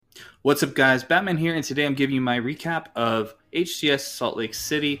What's up, guys? Batman here, and today I'm giving you my recap of HCS Salt Lake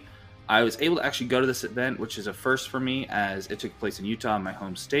City. I was able to actually go to this event, which is a first for me, as it took place in Utah, my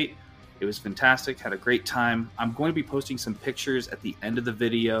home state. It was fantastic, had a great time. I'm going to be posting some pictures at the end of the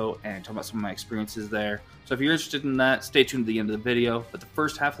video and talk about some of my experiences there. So if you're interested in that, stay tuned to the end of the video. But the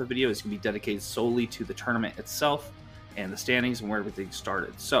first half of the video is going to be dedicated solely to the tournament itself and the standings and where everything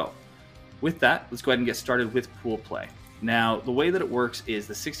started. So with that, let's go ahead and get started with pool play. Now, the way that it works is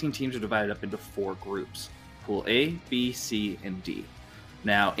the 16 teams are divided up into 4 groups. Pool A, B, C, and D.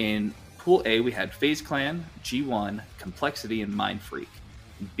 Now, in Pool A, we had FaZe Clan, G1, Complexity, and Mind Freak.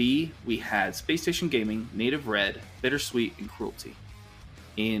 In B, we had Space Station Gaming, Native Red, Bittersweet, and Cruelty.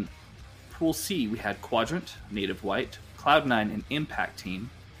 In Pool C, we had Quadrant, Native White, Cloud9, and Impact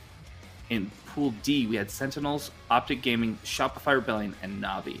Team. In Pool D, we had Sentinels, Optic Gaming, Shopify Rebellion, and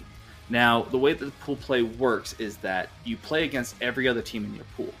Navi. Now, the way that the pool play works is that you play against every other team in your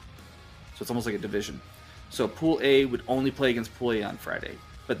pool. So it's almost like a division. So Pool A would only play against Pool A on Friday,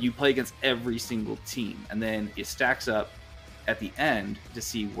 but you play against every single team, and then it stacks up at the end to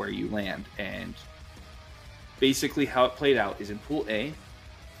see where you land. And basically how it played out is in Pool A,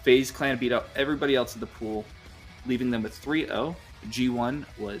 FaZe Clan beat out everybody else in the pool, leaving them with 3-0. G1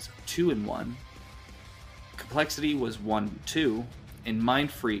 was 2-1. Complexity was 1-2. And Mind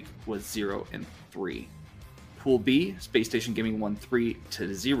Freak was 0-3. Pool B, Space Station Gaming won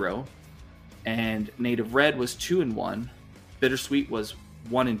 3-0, and Native Red was 2-1. Bittersweet was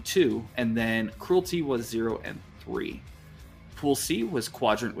 1-2, and then Cruelty was 0-3. Pool C was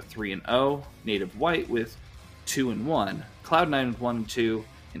Quadrant with 3-0, Native White with 2-1, Cloud9 with 1-2,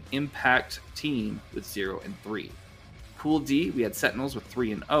 and Impact Team with 0-3. Pool D, we had Sentinels with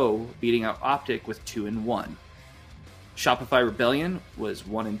 3-0, beating out Optic with 2-1. Shopify Rebellion was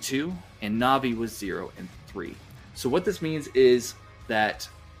 1-2, and Navi was 0-3. So what this means is that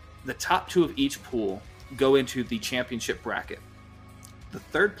the top 2 of each pool go into the championship bracket. The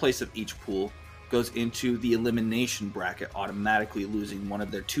third place of each pool goes into the elimination bracket, automatically losing one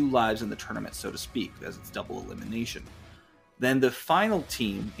of their 2 lives in the tournament, so to speak, as it's double elimination. Then the final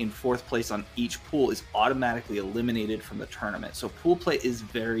team in 4th place on each pool is automatically eliminated from the tournament. So pool play is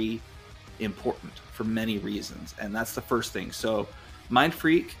very important for many reasons, and that's the first thing. So Mind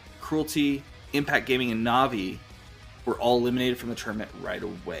Freak, Cruelty, Impact Gaming, and Navi were all eliminated from the tournament right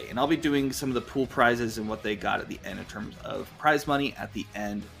away, and I'll be doing some of the pool prizes and what they got at the end in terms of prize money at the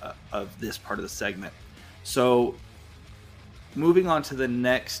end of this part of the segment. So moving on to the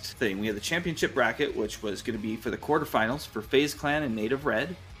next thing, we have the championship bracket, which was going to be for the quarterfinals for FaZe Clan and Native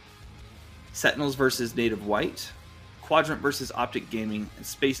Red, Sentinels versus Native White, Quadrant versus Optic Gaming, and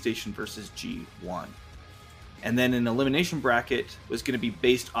Space Station versus G1. And then an elimination bracket was going to be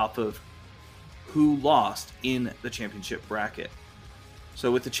based off of who lost in the championship bracket.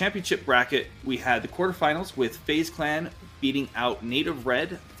 So with the championship bracket, we had the quarterfinals with FaZe Clan beating out Native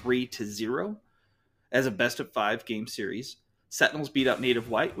Red 3-0 as a best of 5 game series. Sentinels beat out Native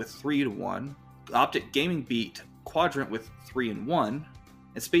White with 3-1. Optic Gaming beat Quadrant with 3-1.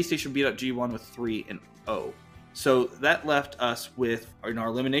 And Space Station beat out G1 with 3-0. So that left us with, in our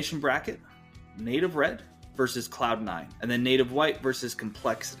elimination bracket, Native Red versus Cloud9, and then Native White versus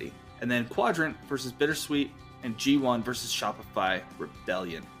Complexity, and then Quadrant versus Bittersweet, and G1 versus Shopify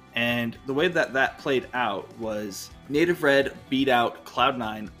Rebellion. And the way that played out was Native Red beat out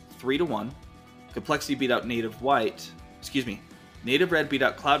Cloud9 3-1, Complexity beat out Native Red beat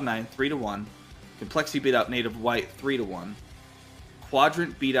out Cloud9 3-1, Complexity beat out Native White 3-1,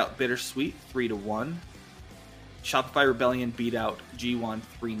 Quadrant beat out Bittersweet 3-1, Shopify Rebellion beat out G1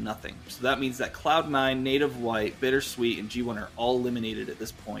 3-0. So that means that Cloud9, Native White, Bittersweet, and G1 are all eliminated at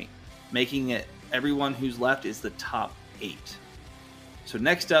this point, making it everyone who's left is the top 8. So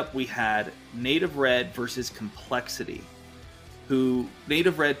next up we had Native Red versus Complexity, who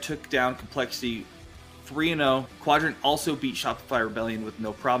Native Red took down Complexity 3-0. Quadrant also beat Shopify Rebellion with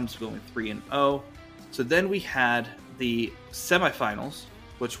no problems, going 3-0. So then we had the semifinals,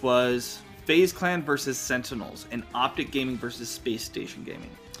 which was FaZe Clan versus Sentinels, and Optic Gaming versus Space Station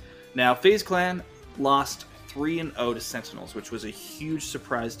Gaming. Now, FaZe Clan lost 3-0 to Sentinels, which was a huge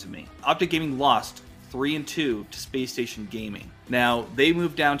surprise to me. Optic Gaming lost 3-2 to Space Station Gaming. Now, they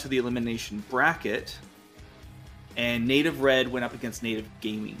moved down to the elimination bracket, and Native Red went up against Native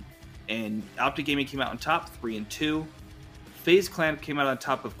Gaming. And Optic Gaming came out on top, 3-2. FaZe Clan came out on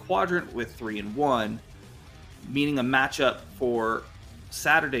top of Quadrant with 3-1, meaning a matchup for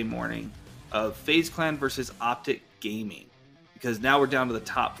Saturday morning of FaZe Clan versus Optic Gaming, because now we're down to the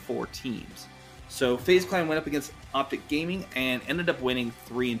top 4 teams. So FaZe Clan went up against Optic Gaming and ended up winning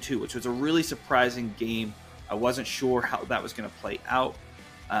 3-2, which was a really surprising game. I wasn't sure how that was going to play out.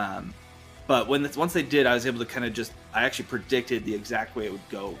 But once they did, I was able to kind of I actually predicted the exact way it would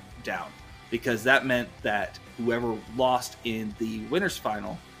go down, because that meant that whoever lost in the winners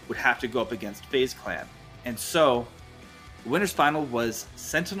final would have to go up against FaZe Clan. And so the winners final was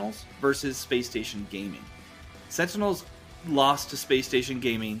Sentinels versus Space Station Gaming. Sentinels lost to Space Station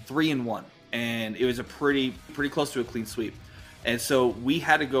Gaming 3-1, and it was a pretty close to a clean sweep. And so we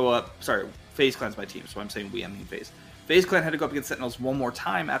had to go up. Sorry, FaZe Clan's my team, so I'm saying we. I mean FaZe. FaZe Clan had to go up against Sentinels one more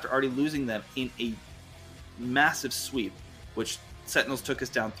time after already losing them in a massive sweep, which Sentinels took us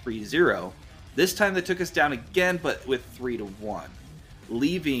down 3-0. This time they took us down again, but with 3-1,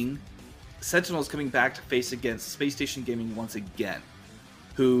 leaving Sentinels coming back to face against Space Station Gaming once again,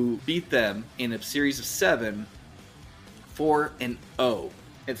 who beat them in a series of 7, 4-0.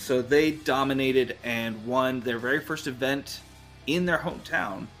 And so they dominated and won their very first event in their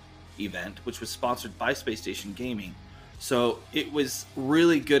hometown event, which was sponsored by Space Station Gaming. So it was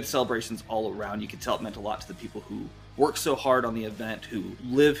really good celebrations all around. You could tell it meant a lot to the people who work so hard on the event, who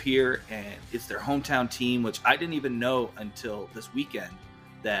live here, and it's their hometown team, which I didn't even know until this weekend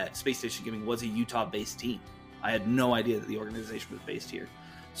that Space Station Gaming was a Utah-based team. I had no idea that the organization was based here.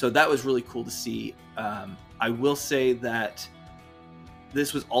 So that was really cool to see. I will say that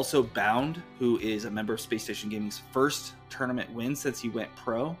this was also Bound, who is a member of Space Station Gaming's first tournament win since he went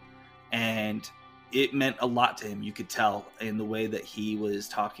pro, and it meant a lot to him. You could tell in the way that he was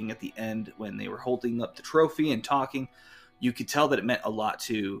talking at the end when they were holding up the trophy and talking. You could tell that it meant a lot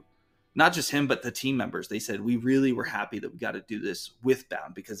to not just him, but the team members. They said, we really were happy that we got to do this with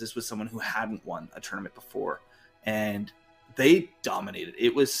Bound, because this was someone who hadn't won a tournament before. And they dominated.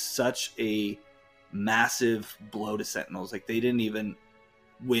 It was such a massive blow to Sentinels. Like, they didn't even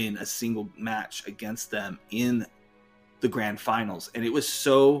win a single match against them in the grand finals. And it was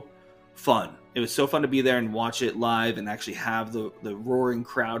so fun. It was so fun to be there and watch it live and actually have the roaring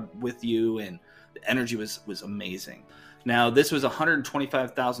crowd with you, and the energy was amazing. Now, this was a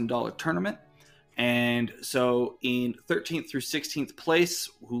 $125,000 tournament, and so in 13th through 16th place,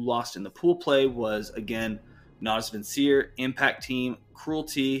 who lost in the pool play, was again Not As Vincere, Impact Team,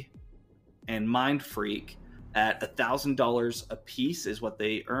 Cruelty, and Mind Freak at $1,000 a piece is what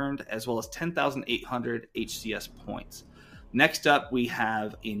they earned, as well as 10,800 HCS points. Next up, we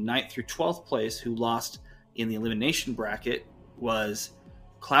have in 9th through 12th place, who lost in the elimination bracket, was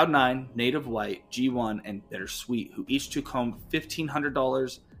Cloud9, Native White, G1, and Bittersweet, who each took home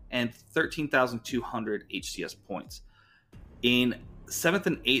 $1,500 and 13,200 HCS points. In 7th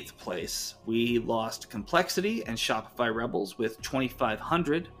and 8th place, we lost Complexity and Shopify Rebels with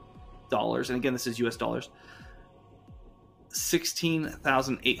 $2,500. And again, this is US dollars.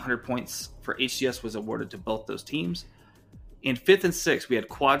 16,800 points for HCS was awarded to both those teams. In 5th and 6th, we had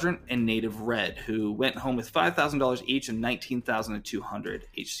Quadrant and Native Red, who went home with $5,000 each and 19,200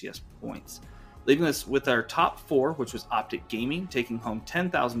 HCS points, leaving us with our top 4, which was Optic Gaming, taking home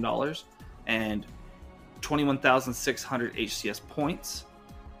 $10,000 and 21,600 HCS points.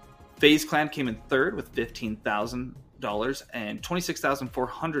 FaZe Clan came in 3rd with $15,000 and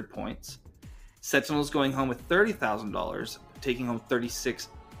 26,400 points. Sentinels going home with $30,000, taking home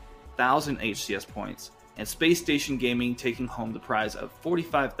 36,000 HCS points. And Space Station Gaming taking home the prize of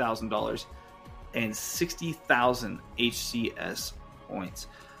 $45,000 and 60,000 HCS points.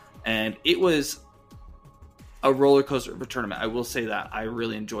 And it was a roller coaster of a tournament. I will say that. I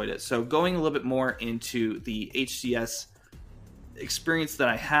really enjoyed it. So going a little bit more into the HCS experience that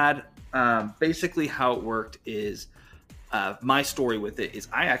I had, basically how it worked is my story with it is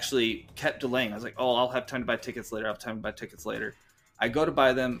I actually kept delaying. I was like, oh, I'll have time to buy tickets later. I'll have time to buy tickets later. I go to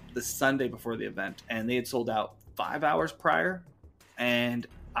buy them the Sunday before the event, and they had sold out 5 hours prior, and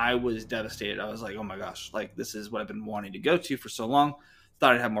I was devastated. I was like, oh my gosh, like this is what I've been wanting to go to for so long.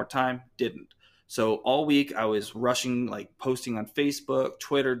 Thought I'd have more time, didn't. So all week I was rushing, like posting on Facebook,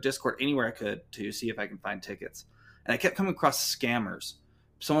 Twitter, Discord, anywhere I could to see if I can find tickets. And I kept coming across scammers.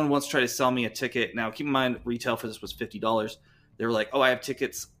 Someone once tried to sell me a ticket. Now, keep in mind, retail for this was $50. They were like, oh, I have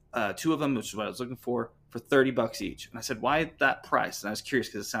tickets, 2 of them, which is what I was looking for $30 each. And I said, why that price? And I was curious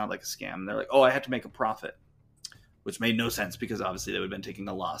because it sounded like a scam. And they're like, oh, I had to make a profit, which made no sense because obviously they would have been taking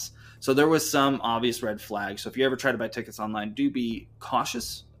a loss. So there was some obvious red flags. So if you ever try to buy tickets online, do be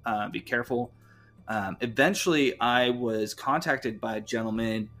cautious, be careful. Eventually, I was contacted by a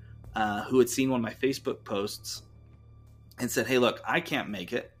gentleman who had seen one of my Facebook posts and said, hey, look, I can't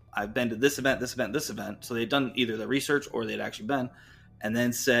make it. I've been to this event, this event, this event. So they'd done either the research or they'd actually been, and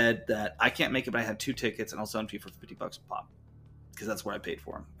then said that I can't make it, but I had 2 tickets and I'll sell them to you for $50 a pop because that's what I paid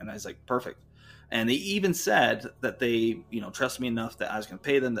for them. And I was like, perfect. And they even said that they, trust me enough that I was going to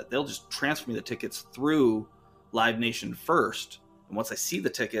pay them, that they'll just transfer me the tickets through Live Nation first And once I see the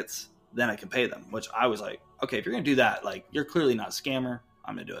tickets, then I can pay them, which I was like, okay, if you're going to do that, like, you're clearly not a scammer.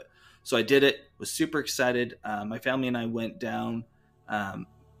 I'm going to do it. So I did it, was super excited. My family and I went down.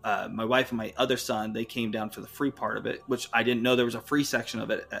 My wife and my other son, they came down for the free part of it, which I didn't know there was a free section of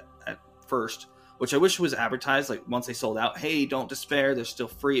it at first, which I wish was advertised. Like, once they sold out, hey, don't despair, they're still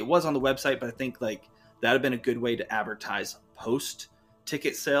free. It was on the website, but I think like that would have been a good way to advertise post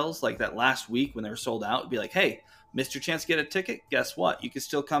ticket sales. Like that last week when they were sold out, it'd be like, hey, missed your chance to get a ticket? Guess what? You can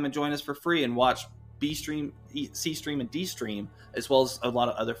still come and join us for free and watch B stream, C stream, and D stream, as well as a lot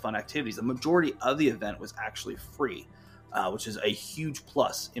of other fun activities. The majority of the event was actually free, which is a huge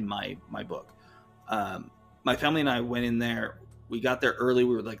plus in my book. My family and I went in there. We got there early.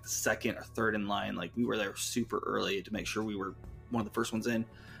 We were like the second or third in line. Like, we were there super early to make sure we were one of the first ones in.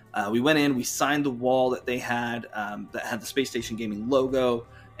 We went in. We signed the wall that they had that had the Space Station Gaming logo.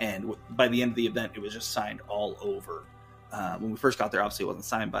 And by the end of the event, it was just signed all over. When we first got there, obviously it wasn't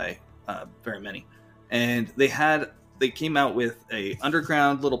signed by very many. And they came out with a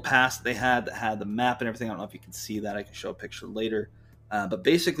underground little pass that had the map and everything. I don't know if you can see that. I can show a picture later. But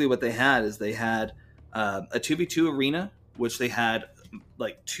basically what they had is they had a 2v2 arena, which they had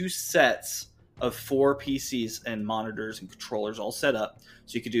like 2 sets of 4 PCs and monitors and controllers all set up.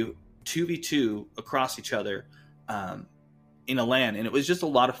 So you could do 2v2 across each other in a LAN. And it was just a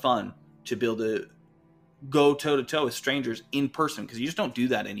lot of fun to be able to go toe-to-toe with strangers in person, because you just don't do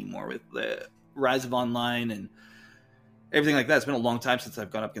that anymore with the rise of online and everything like that. It's been a long time since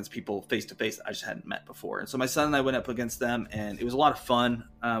I've gone up against people face-to-face that I just hadn't met before. And so my son and I went up against them, and it was a lot of fun.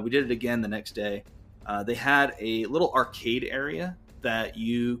 We did it again the next day. They had a little arcade area that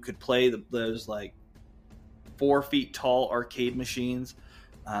you could play those like 4 feet tall arcade machines.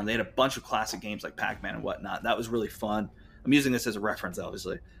 They had a bunch of classic games like Pac-Man and whatnot. That was really fun. I'm using this as a reference,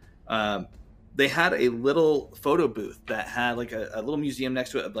 obviously. They had a little photo booth that had like a little museum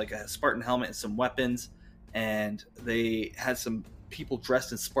next to it of like a Spartan helmet and some weapons. And they had some people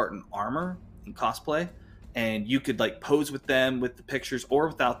dressed in Spartan armor in cosplay. And you could like pose with them with the pictures or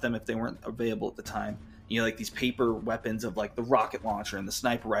without them if they weren't available at the time. You know, like these paper weapons of like the rocket launcher and the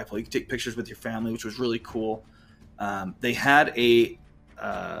sniper rifle. You could take pictures with your family, which was really cool. They had a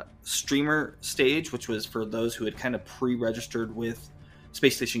streamer stage, which was for those who had kind of pre-registered with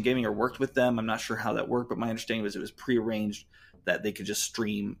Space Station Gaming or worked with them. I'm not sure how that worked, but my understanding was it was pre-arranged that they could just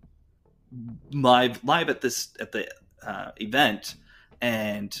stream live at the event.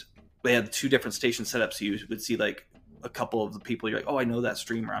 And they had 2 different stations set up, so you would see like a couple of the people. You're like, oh, I know that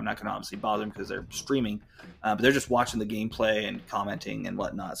streamer. I'm not going to obviously bother them because they're streaming, but they're just watching the gameplay and commenting and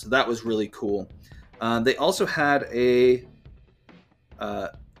whatnot. So that was really cool. They also had a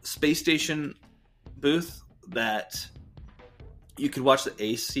space station booth that you could watch the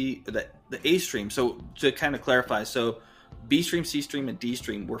A stream. So to kind of clarify, so B stream, C stream, and D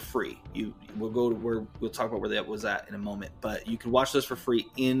stream were free. We'll talk about where that was at in a moment, but you could watch those for free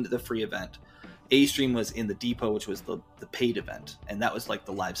in the free event. A stream was in the depot, which was the paid event, and that was like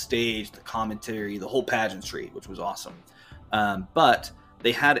the live stage, the commentary, the whole pageantry, which was awesome. But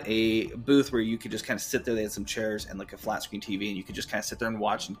they had a booth where you could just kind of sit there. They had some chairs and like a flat screen TV, and you could just kind of sit there and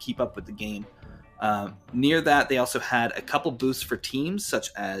watch and keep up with the game. Near that, they also had a couple booths for teams, such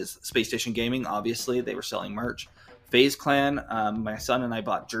as Space Station Gaming. Obviously, they were selling merch. FaZe Clan, my son and I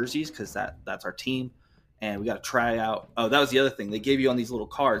bought jerseys because that's our team, and we got to try out. Oh, that was the other thing. They gave you on these little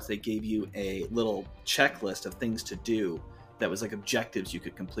cards, they gave you a little checklist of things to do that was like objectives you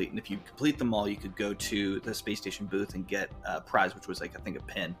could complete. And if you complete them all, you could go to the Space Station booth and get a prize, which was like, I think, a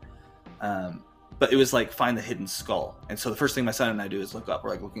pin. But it was like find the hidden skull. And so the first thing my son and I do is look up.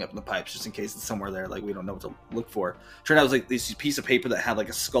 We're like looking up in the pipes just in case it's somewhere there. Like we don't know what to look for. Turned out it was like this piece of paper that had like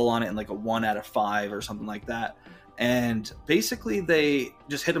a skull on it and like a 1 out of 5 or something like that. And basically they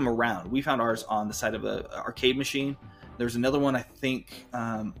just hit them around. We found ours on the side of an arcade machine. There's another one, I think,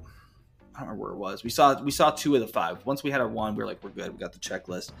 I don't remember where it was. We saw 2 of the 5. Once we had our 1, we were like, we're good. We got the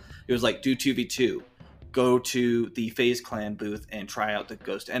checklist. It was like do 2v2. Go to the FaZe Clan booth and try out the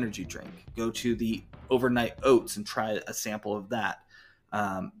Ghost Energy drink. Go to the Overnight Oats and try a sample of that.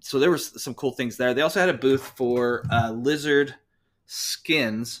 So there was some cool things there. They also had a booth for Lizard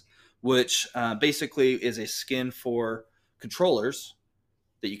skins, which basically is a skin for controllers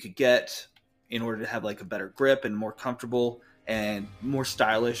that you could get in order to have like a better grip and more comfortable and more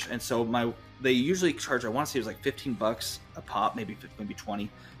stylish. And so they usually charge, I want to say it was like $15 a pop, maybe 20,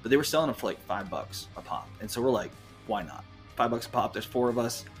 but they were selling them for like $5 a pop. And so we're like, why not? $5 a pop. There's 4 of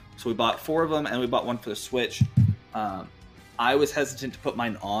us. So we bought 4 of them, and we bought 1 for the Switch. I was hesitant to put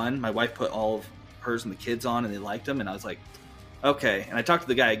mine on. My wife put all of hers and the kids on, and they liked them. And I was like, Okay. And I talked to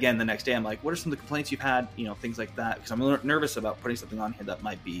the guy again the next day. I'm like, what are some of the complaints you've had? Things like that. Because I'm nervous about putting something on here that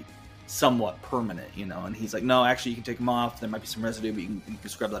might be somewhat permanent, And he's like, no, actually, you can take them off. There might be some residue, but you can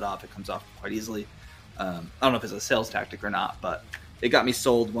scrub that off. It comes off quite easily. I don't know if it's a sales tactic or not, but it got me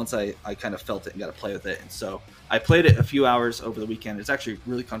sold once I kind of felt it and got to play with it. And so I played it a few hours over the weekend. It's actually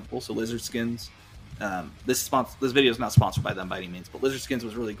really comfortable. So Lizard Skins, this video is not sponsored by them by any means, but Lizard Skins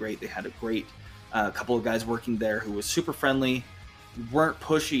was really great. They had a great couple of guys working there who was super friendly, weren't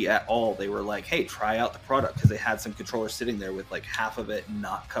pushy at all. They were like, hey, try out the product, because they had some controllers sitting there with like half of it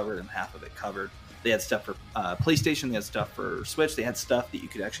not covered and half of it covered. They had stuff for PlayStation, they had stuff for Switch, they had stuff that you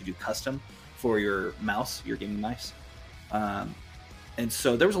could actually do custom for your mouse, your gaming mouse. And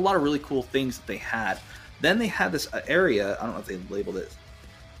so there was a lot of really cool things that they had. Then they had this area, I don't know if they labeled it,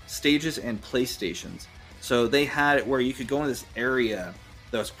 stages and PlayStations. So they had it where you could go into this area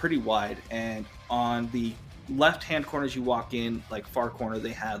that was pretty wide, and on the left-hand corner as you walk in, like far corner,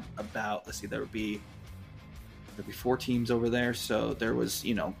 they had about, let's see, there'd be 4 teams over there. So there was,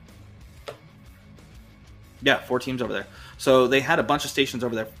 4 teams over there. So they had a bunch of stations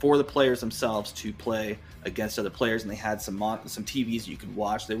over there for the players themselves to play against other players, and they had some TVs you could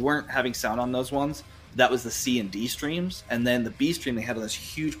watch. They weren't having sound on those ones. That was the C and D streams, and then the B stream they had on this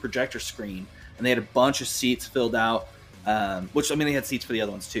huge projector screen, and they had a bunch of seats filled out. Which, they had seats for the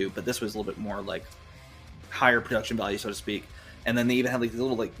other ones too, but this was a little bit more like higher production value, so to speak. And then they even had like these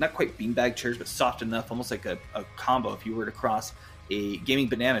little, like, not quite beanbag chairs, but soft enough, almost like a combo if you were to cross a gaming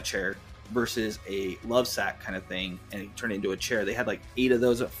banana chair versus a love sack kind of thing, and it turned it into a chair. They had like 8 of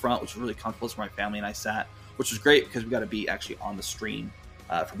those up front, which was really comfortable. That's where my family and I sat, which was great because we got to be actually on the stream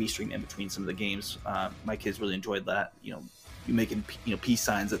for B-Stream in between some of the games. My kids really enjoyed that. You making peace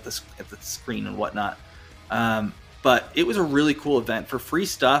signs at the screen and whatnot. But it was a really cool event for free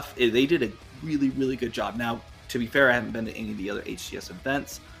stuff. They did a really, really good job. Now, to be fair, I haven't been to any of the other HCS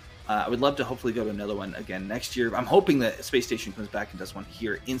events. I would love to hopefully go to another one again next year. I'm hoping that Space Station comes back and does one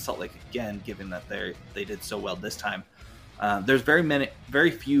here in Salt Lake again, given that they did so well this time. There's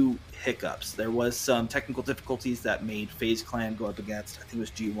very few hiccups. There was some technical difficulties that made FaZe Clan go up against, I think it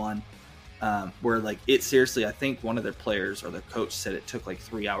was G1, where like it seriously, I think one of their players or their coach said it took like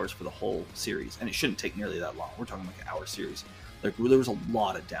 3 hours for the whole series, and it shouldn't take nearly that long. We're talking like an hour series. Like there was a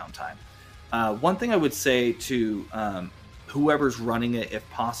lot of downtime. One thing I would say to whoever's running it, if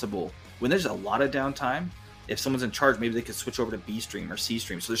possible, when there's a lot of downtime, if someone's in charge, maybe they could switch over to B stream or C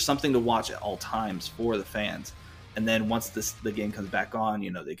stream. So there's something to watch at all times for the fans. And then once the game comes back on,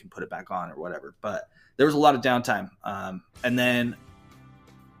 they can put it back on or whatever. But there was a lot of downtime. And then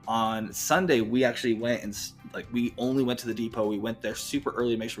on Sunday, we actually went and we only went to the depot. We went there super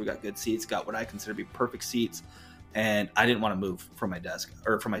early to make sure we got good seats, got what I consider to be perfect seats. And I didn't want to move from my desk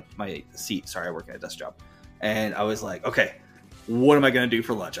or from my seat. Sorry, I work at a desk job. And I was like, okay, what am I going to do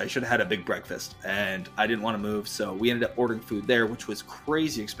for lunch? I should have had a big breakfast, and I didn't want to move. So we ended up ordering food there, which was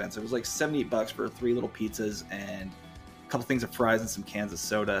crazy expensive. It was like $78 for 3 little pizzas and a couple things of fries and some cans of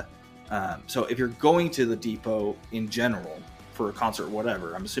soda. So if you're going to the depot in general for a concert or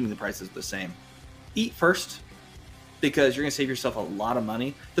whatever, I'm assuming the price is the same. Eat first, because you're going to save yourself a lot of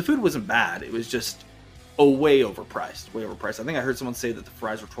money. The food wasn't bad. It was just way overpriced. I think I heard someone say that the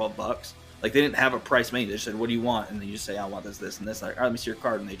fries were $12. Like, they didn't have a price menu. They just said, what do you want? And then you just say, I want this, and this. Like, all right, let me see your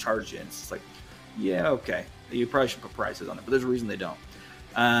card. And they charge you. And it's just like, yeah, okay. You probably should put prices on it. But there's a reason they don't.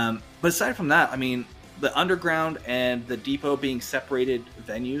 But aside from that, the underground and the depot being separated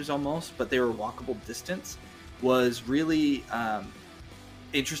venues almost, but they were walkable distance, was really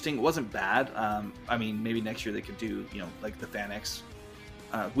interesting. It wasn't bad. Maybe next year they could do, like the FanX.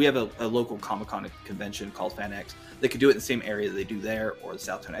 We have a local Comic-Con convention called FanX. They could do it in the same area that they do there, or the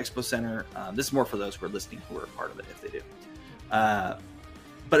Southtown Expo Center. This is more for those who are listening who are a part of it, if they do.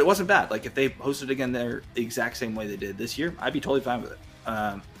 But it wasn't bad. Like, if they hosted again there the exact same way they did this year, I'd be totally fine with it.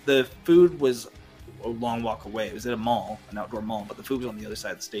 The food was a long walk away. It was at a mall, an outdoor mall, but the food was on the other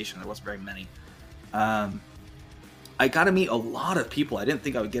side of the station. There wasn't very many. I got to meet a lot of people I didn't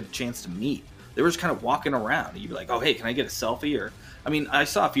think I would get a chance to meet. They were just kind of walking around. You'd be like, oh, hey, can I get a selfie? Or, I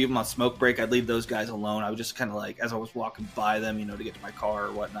saw a few of them on smoke break. I'd leave those guys alone. I was just kind of like, as I was walking by them, to get to my car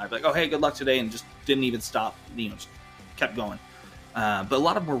or whatnot, I'd be like, oh, hey, good luck today, and just didn't even stop, just kept going. But a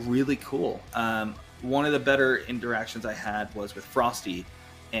lot of them were really cool. One of the better interactions I had was with Frosty,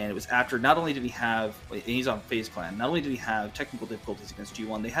 and it was after, not only did he have, and he's on FaZe Clan, not only did he have technical difficulties against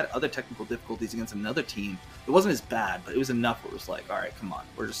G1, they had other technical difficulties against another team. It wasn't as bad, but it was enough where it was like, all right, come on,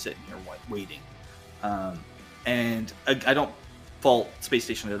 we're just sitting here waiting. And I don't fault Space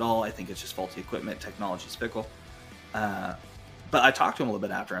Station at all. I think it's just faulty equipment. Technology is fickle. But I talked to him a little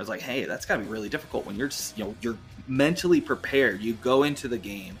bit after. I was like, hey, that's got to be really difficult when you're just, you're mentally prepared. You go into the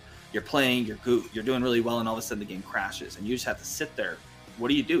game, you're playing, you're doing really well, and all of a sudden the game crashes, and you just have to sit there. What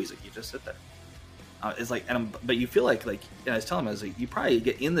do you do? He's like, you just sit there. It's like, but you feel like, and I was telling him, I was like, you probably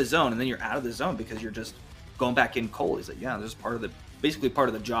get in the zone, and then you're out of the zone because you're just going back in cold. He's like, yeah, this is basically part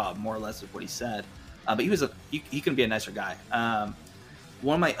of the job, more or less, is what he said. But he couldn't be a nicer guy.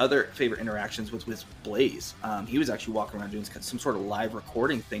 One of my other favorite interactions was with Blaze. He was actually walking around doing some sort of live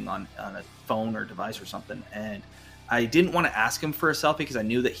recording thing on a phone or device or something. And I didn't want to ask him for a selfie because I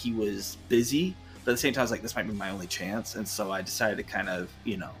knew that he was busy. But at the same time, I was like, this might be my only chance. And so I decided to kind of,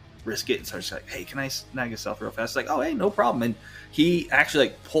 risk it. And so I was like, hey, can I snag a selfie real fast? Like, oh, hey, no problem. And he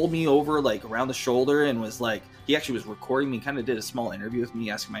actually pulled me over around the shoulder and was like, he actually was recording me, kind of did a small interview with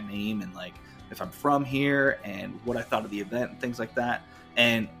me, asking my name and if I'm from here and what I thought of the event and things like that.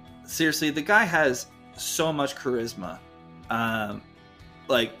 And seriously, the guy has so much charisma.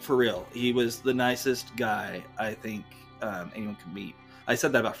 For real, he was the nicest guy I think anyone could meet. I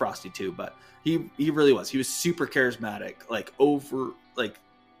said that about Frosty too, but he really was. He was super charismatic,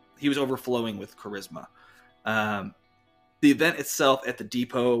 he was overflowing with charisma. The event itself at the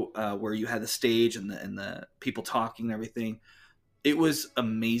depot, where you had the stage and the people talking and everything, it was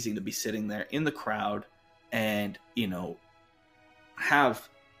amazing to be sitting there in the crowd and have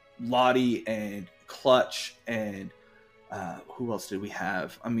Lottie and Clutch and who else did we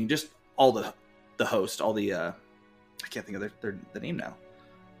have? I mean, just all the host, all the I can't think of the name now.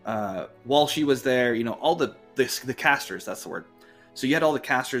 While she was there, all the casters, that's the word. So you had all the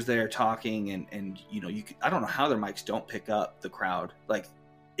casters there talking, and you could, I don't know how their mics don't pick up the crowd.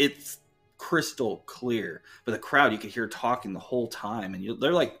 It's crystal clear, but the crowd, you could hear talking the whole time, and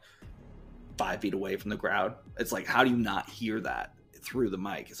they're 5 feet away from the crowd. It's like, how do you not hear that through the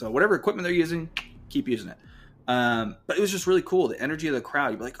mic? So whatever equipment they're using, keep using it. But it was just really cool. The energy of the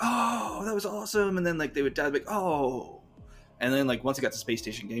crowd, you'd be like, oh, that was awesome. And then they would die, like, oh. And then once it got to Space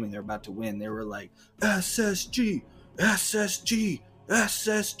Station Gaming, they were about to win. They were like, SSG, SSG,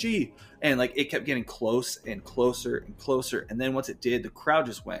 SSG. And it kept getting close and closer and closer. And then once it did, the crowd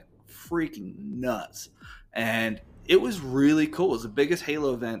just went freaking nuts. And it was really cool. It was the biggest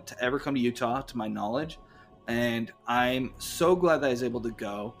Halo event to ever come to Utah, to my knowledge. And I'm so glad that I was able to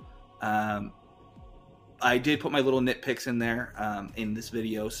go. I did put my little nitpicks in there in this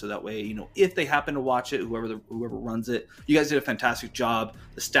video, so that way, if they happen to watch it, whoever runs it, you guys did a fantastic job.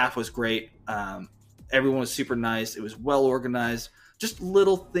 The staff was great. Everyone was super nice. It was well organized. Just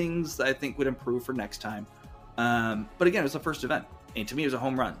little things that I think would improve for next time. But again, it was the first event, and to me, it was a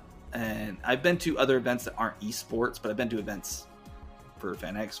home run. And I've been to other events that aren't esports, but I've been to events for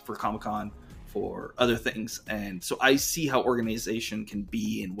FanX, for Comic-Con, for other things, and so I see how organization can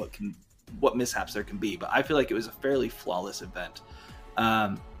be and what mishaps there can be. But I feel like it was a fairly flawless event.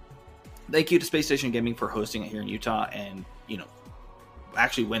 Thank you to Space Station Gaming for hosting it here in Utah, and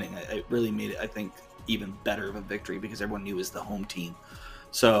actually winning. It really made it, I think, even better of a victory because everyone knew it was the home team.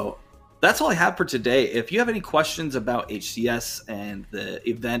 So that's all I have for today. If you have any questions about HCS and the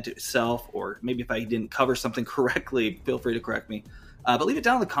event itself, or maybe if I didn't cover something correctly, feel free to correct me. But leave it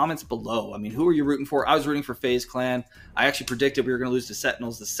down in the comments below. I mean, who are you rooting for? I was rooting for FaZe Clan. I actually predicted we were going to lose to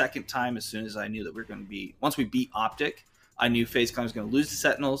Sentinels the second time as soon as I knew that we were going to be... Once we beat Optic, I knew FaZe Clan was going to lose to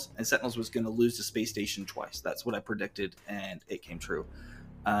Sentinels, and Sentinels was going to lose to Space Station twice. That's what I predicted, and it came true.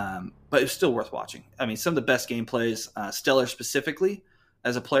 But it was still worth watching. I mean, some of the best gameplays, Stellar specifically,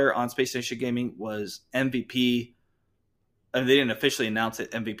 as a player on Space Station Gaming, was MVP. I mean, they didn't officially announce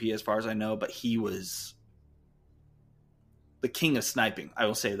it MVP as far as I know, but he was the king of sniping. I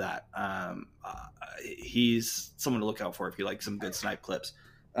will say that. He's someone to look out for if you like some good snipe clips.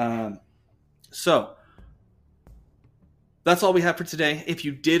 So that's all we have for today. If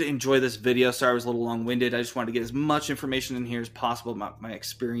you did enjoy this video, sorry I was a little long-winded. I just wanted to get as much information in here as possible about my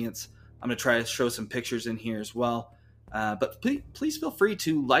experience. I'm going to try to show some pictures in here as well. But please feel free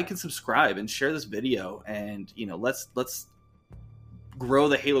to like and subscribe and share this video. And, you know, let's grow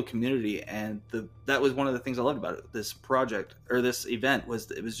the Halo community. And that was one of the things I loved about it. This project, or this event, was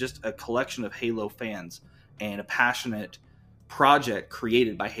it was just a collection of Halo fans and a passionate project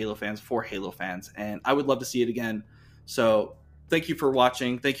created by Halo fans for Halo fans. And I would love to see it again. So thank you for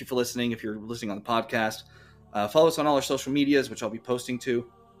watching. Thank you for listening. If you're listening on the podcast, follow us on all our social medias, which I'll be posting to.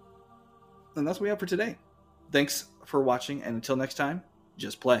 And that's what we have for today. Thanks for watching. And until next time,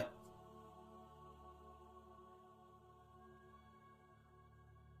 just play.